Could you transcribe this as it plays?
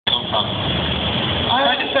fun.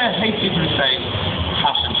 I just hate people who say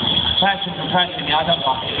passion. Passion for passion, yeah, I don't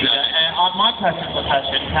like it either. My passion for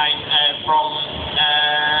passion came from,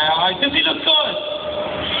 does he look good?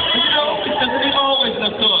 Doesn't it always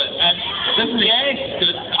look good? Doesn't it? Yes,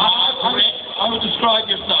 good. I would describe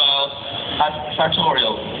your style as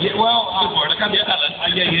sartorial. Yeah, well, good word, I can't tell it.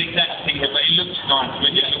 Yeah, exactly, but it looks nice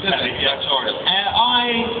when you look at it, sartorial.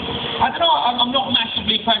 I don't know, I'm not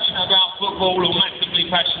massively passionate about football or massively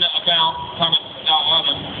passionate about kind of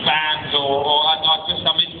bands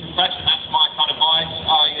I'm into fashion, that's my kind of vice.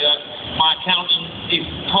 My accountant is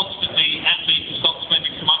constantly at me to stop spending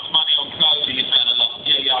so much money on clothes. You spend a lot.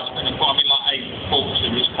 Yeah, I spend like a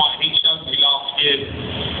fortune. He showed me last year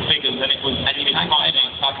figures and it was frightening.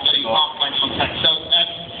 So you can't claim on tax. So,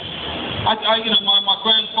 my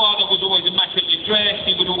grandfather was always immaculately dressed.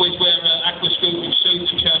 He would always wear aquascutum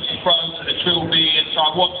suits and Churchill Pros at a Trilby, and so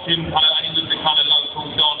I watched him and he was the kind of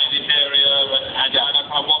local don in this area, and I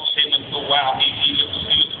kind of watched him and thought, wow, he looks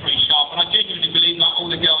pretty sharp. And I genuinely believe like all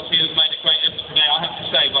the girls here have made a great effort today. I have to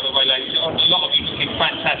say, by the way, ladies, a lot of you looking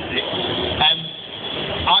fantastic. I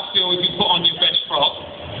feel if you put on your best frock,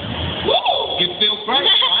 you feel great,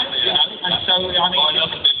 right? And so I mean, I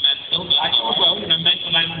love a bit mental, but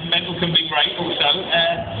mental can be great also.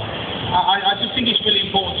 I just think it's really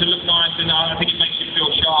important to look nice, and I think it makes you feel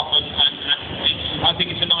sharp, and I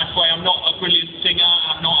think it's a nice way. I'm not a brilliant singer,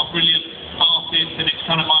 I'm not a brilliant artist, and it's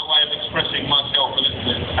kind of my way of expressing myself a little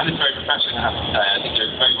bit. And it's very professional, I have to say. I think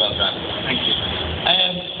you're very well dressed. Thank you.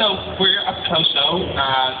 So we're at Clouseau,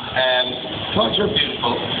 and clothes are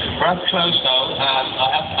beautiful. We're at Clouseau, and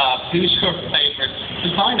I have who's your favourite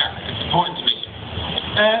designer? It's important to me.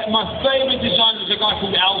 My favourite designer is a guy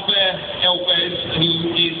called Albert Elbez,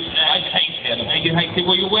 who is... I hate him. You hate him?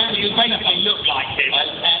 Well, you basically look like him. No,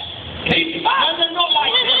 not like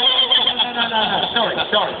him. No.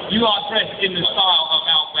 Sorry. You are dressed in the style of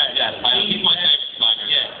Albert. Yes, he's my favourite designer.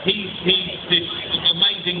 Yeah, he's this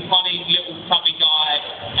amazing, funny, little tubby guy,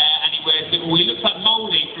 and he looks like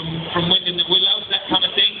Molly from Wind in the Willows, that kind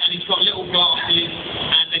of thing, and he's got little glasses,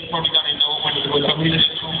 and they've probably done him the Wind in the Willows.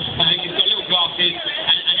 He's got little glasses,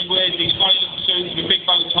 and he wears these funny little suits with big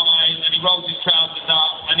bow ties, and he rolls his trousers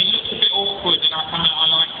up, and he looks a bit awkward, and I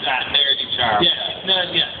like that. Nerdy charm.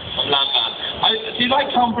 Of Landman. Do you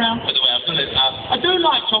like Tom Brown? By the way, I do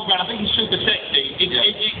like Tom Brown. I think he's super sexy.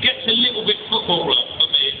 It gets a little bit footballer for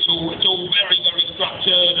me. It's all very, very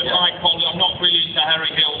structured and high collar. I'm not really into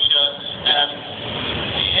Harry Hill shirt.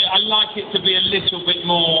 I like it to be a little bit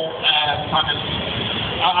more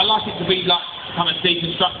I like it to be like kind of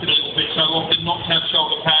deconstructed a little bit. So often not to have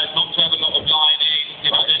shoulder pads, not to have a lot of lining.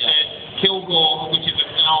 Kilgore, which is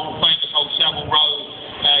an old famous old Savile Row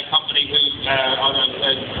company who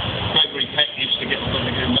Gregory Peck used to get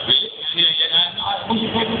something in.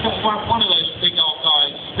 One of those big old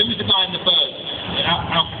guys. Who was the guy in The Birds?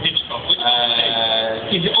 Alfred Hitchcock.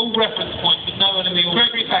 He's all reference points, but no one in the audience.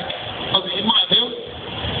 Gregory Peck. It might have been.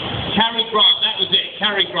 Cary Grant, that was it.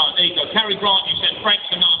 Cary Grant, there you go. Cary Grant, you said Frank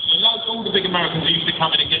Sinatra, all the big Americans who used to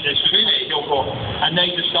come in and get their shit at Kilgore, and they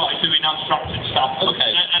just started doing unstructured stuff.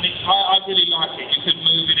 Okay. And I really like it. You could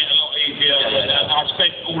move in it a lot easier. And I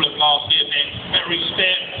spent all of last year being very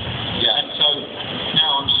stiff. And so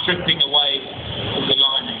now I'm stripping away all the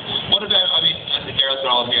linings. What about, the girls are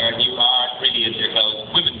all here, and you are really into your clothes.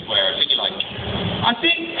 Women's wear, who do you like? I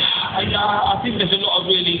think there's a lot of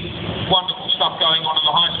really wonderful stuff going on in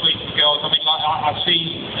the high street for girls. I see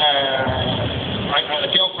a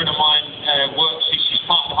girlfriend of mine works. She's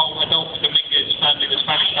part of the whole Adolfo Dominguez family, the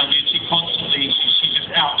Spanish family, and she's just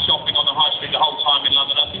out shopping on the high street the whole time in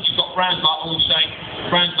London. I think you've got brands like Allsay,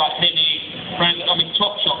 brands like Henny,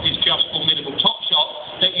 Topshop is just formidable. Topshop,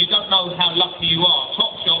 that you don't know how lucky you are.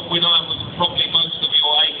 Topshop, when I was probably most of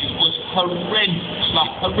your ages, was horrendous.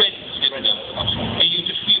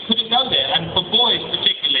 You couldn't go there, and for boys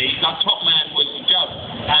particularly, Top Man was a joke.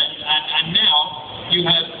 And now you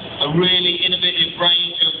have a really innovative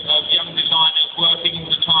range of young designers working all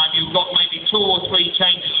the time. You've got maybe 2 or 3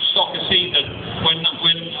 changes of stock a season. When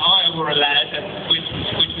I were a lad, which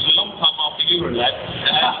was a long time after you were a lad,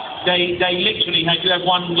 they literally had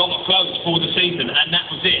one lot of clothes for the season, and that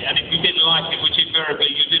was it. And if you didn't like it, which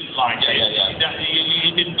invariably you didn't like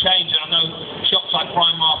it didn't change. And I know shops like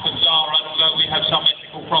Primark and Zara, and although we have some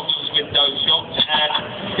ethical problems with those shops,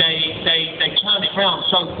 they turn it around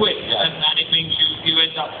so quick, and it means you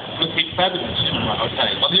end up looking fabulous.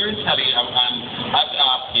 Okay. Well, you're in telly, and I have to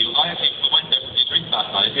ask you. I actually went there for a few drinks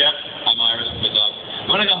last night. Yeah. I'm Irish, but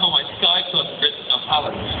when I got home, I Sky-Plus Britain of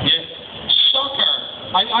Holland. Yeah. Shocker.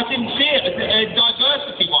 I didn't see it. A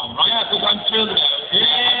diversity one, right? Yeah, because I'm thrilled about it.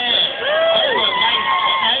 Yeah.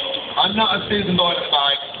 I'm not a Susan Boyle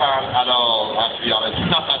fan at all, I have to be honest.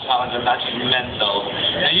 She's not that talented, that she's mental.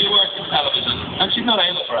 Now, you work in television, and she's not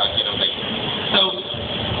able for us, you know, like. So,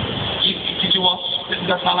 did you watch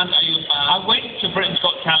Britain's Got Talent? Are you a fan? I went to Britain's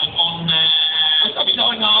Got Talent on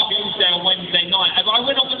Tuesday or Wednesday night. I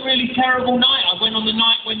went on a really terrible night. I went on the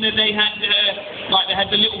night when they had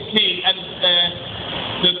the little kid and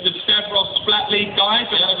the Stavros Flat League guys.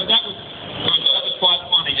 That was quite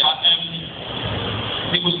funny.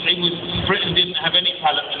 Britain didn't have any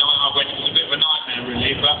talent the night I went. It was a bit of a nightmare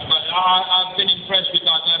really. But I've been impressed with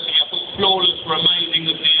diversity. I thought Flawless were amazing.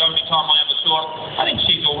 That's the only time I ever saw her. I think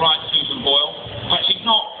she's all right, Susan Boyle, but she's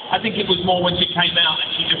not. I think it was more when she came out and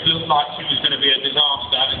she just looked like she was going to be a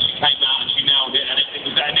disaster, and she came out and she nailed it, and it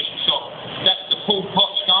was that initial shock. That's the Paul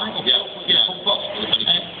Potts guy. Paul Potts.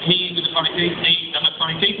 He with the funny teeth. He doesn't have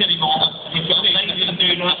funny teeth anymore. He's got amazing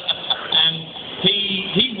doing that.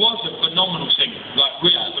 He was a phenomenal singer, like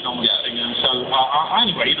really phenomenal singer. And so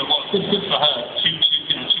anyway, you know what? Good for her. She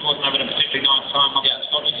wasn't having a particularly nice time up in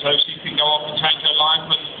Scotland, so she can go off and change her life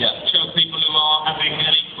and show people who are having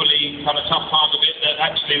an equally kind of tough time of it that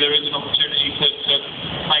actually there is an opportunity to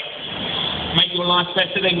make your life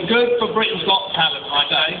better. Then good for Britain's Got Talent, I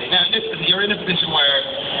say. Now listen, you're in a position where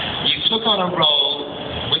you took on a role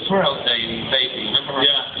with her old baby. Remember her?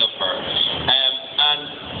 Yeah. Love her.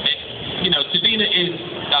 You know, Davina is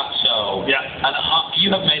that show. Yeah. And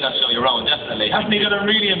you have made that show your own, definitely. Hasn't he done a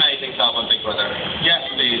really amazing job on Big Brother? Yes,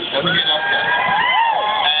 please. Let me get up there.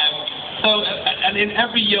 And in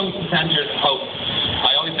every young contender's hope,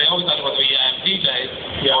 I always thought it was we DJs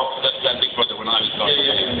for the Big Brother when I was going.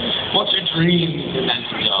 What's your dream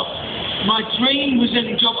presenter job? My dream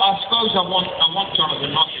presenter job, I suppose I want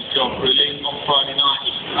Jonathan Ross's job really on Friday night.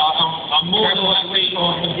 I'm more than happy.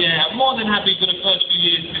 I'm more than happy for the first few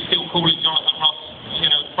years to still call it Jonathan Ross. You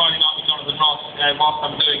know, Friday night with Jonathan Ross whilst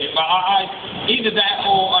I'm doing it. But I either that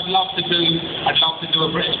or I'd love to do a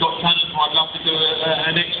Britain's Got Talent, or I'd love to do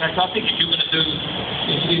an X Factor. I think if you're going to do,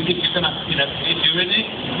 if you're going to, you know, if you're in it,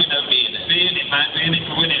 you know, be in it, man, be in it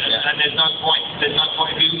to win it. And there's no point if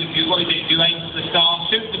you aim for the stars,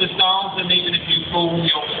 shoot for the stars, and even if you fall,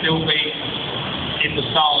 you'll still be in the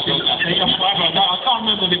stars. I can't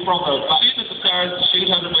remember the proverb, but shoot at the stars, shoot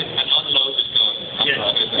out of it, and unload the gun.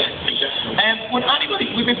 Exactly. Would anybody,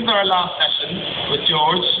 this is our last session with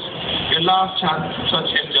George, your last chance to touch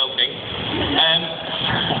him joking.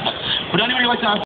 Would anybody like to ask